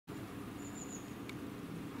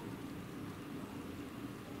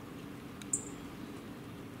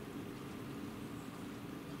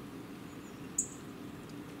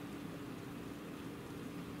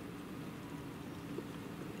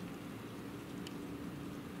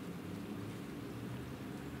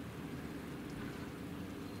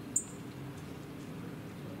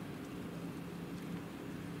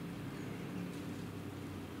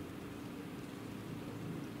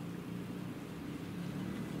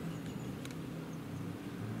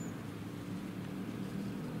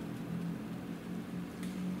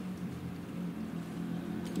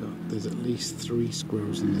there's at least 3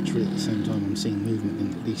 squirrels in the tree at the same time. I'm seeing movement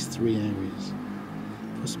in at least 3 areas,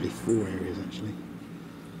 possibly 4 areas actually.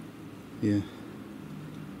 Yeah,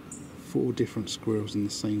 4 different squirrels in the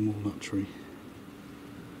same walnut tree.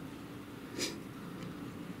 I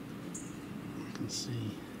can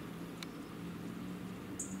see.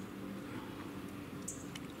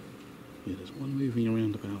 Yeah, there's one moving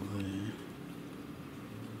around about there.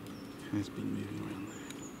 Has been moving around there.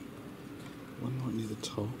 One right near the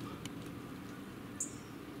top.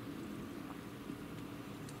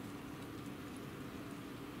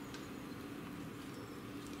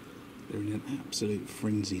 They're in an absolute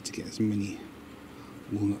frenzy to get as many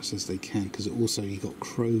walnuts as they can, because also you've got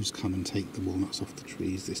crows come and take the walnuts off the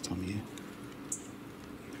trees this time of year.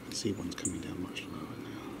 I can see one's coming down much lower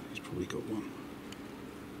now. He's probably got one.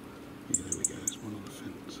 Yeah, there we go, there's one on the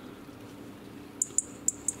fence.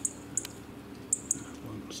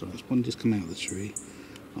 So there's one just come out of the tree.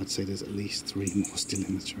 I'd say there's at least 3 more still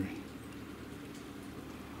in the tree.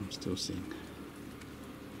 I'm still seeing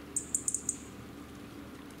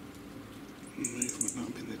movement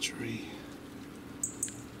up in the tree.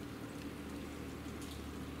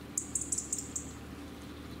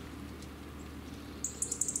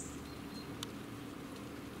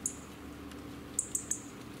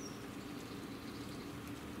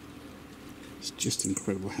 It's just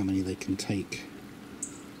incredible how many they can take.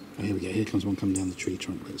 Oh, here we go, here comes one coming down the tree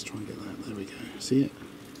trunk. Let's try and get that. There we go. See it?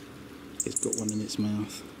 It's got one in its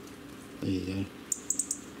mouth. There you go.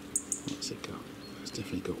 What's it got? It's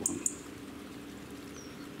definitely got one.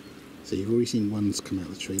 So you've already seen ones come out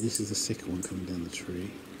of the tree. This is the second one coming down the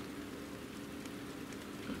tree.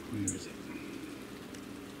 Where is it?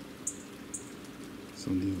 It's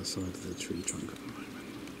on the other side of the tree trunk at the moment.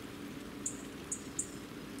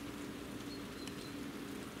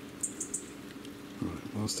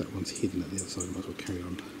 Right, whilst that one's hidden at the other side, I might as well carry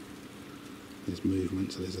on. There's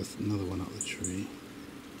movement, so there's another one up the tree.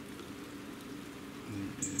 There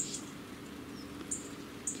it is.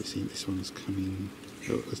 Do you see this one's coming?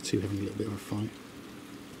 Oh, there's 2 having a little bit of a fight.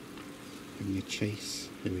 Having a chase.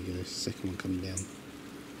 Here we go, second one coming down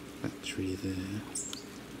that tree there.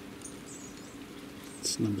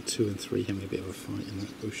 It's number 2 and 3 having a bit of a fight in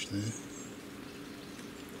that bush there.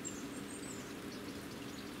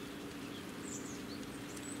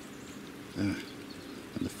 And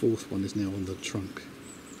the 4th one is now on the trunk.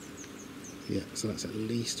 Yeah, so that's at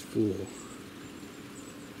least 4.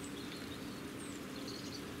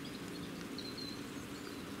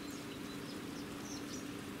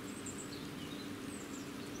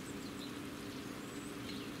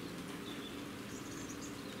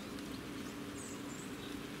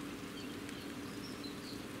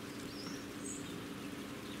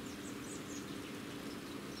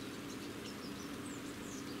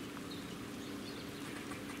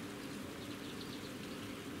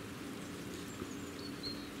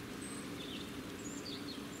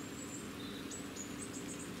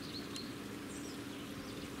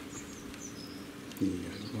 There you go,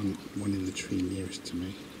 one in the tree nearest to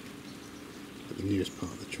me, at the nearest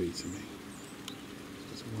part of the tree to me.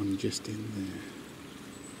 There's one just in there.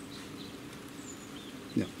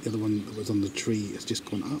 Yeah, the other one that was on the tree has just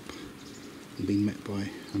gone up and been met by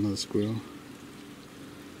another squirrel.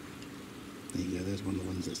 There you go, there's one of the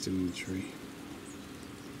ones that's still in the tree.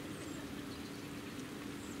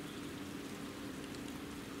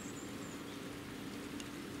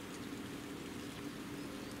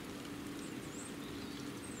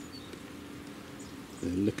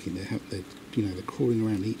 They're looking, they're crawling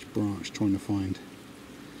around each branch trying to find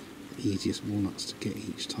the easiest walnuts to get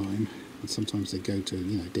each time, and sometimes they go to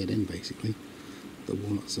dead end basically. The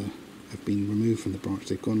walnuts have been removed from the branch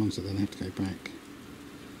they've gone on, so then they have to go back.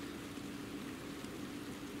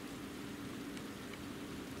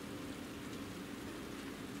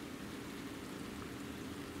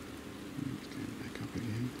 It's going back up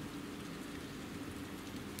again.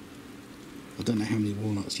 I don't know how many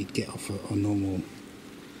walnuts you'd get off a normal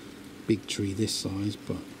big tree this size,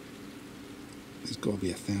 but there's got to be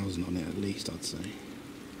 1,000 on it at least, I'd say.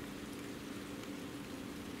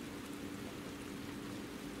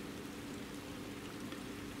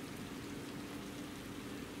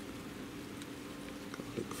 Got to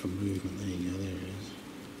look for movement. There you go, there it is.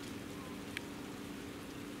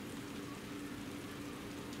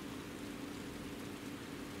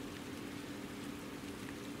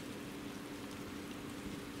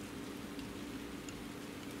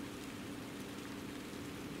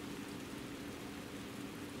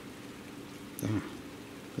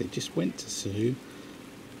 It just went to Sue,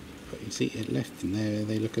 but you see it left in there.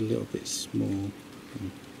 They look a little bit small.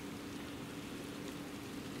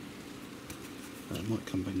 I might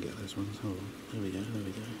come back and get those ones. Hold on. There we go, there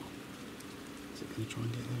we go. Is it going to try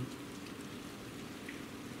and get them?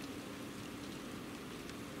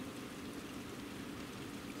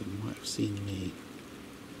 They might have seen me.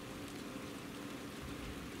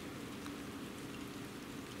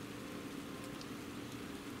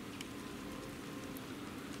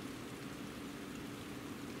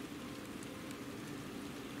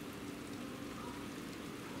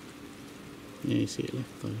 Yeah, you see it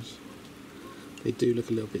left those. They do look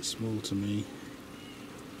a little bit small to me.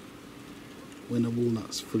 When a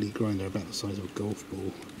walnut's fully grown, they're about the size of a golf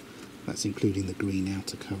ball. That's including the green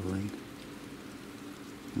outer covering.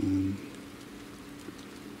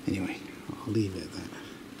 Anyway, I'll leave it at that.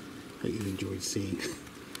 Hope you enjoyed seeing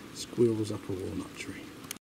squirrels up a walnut tree.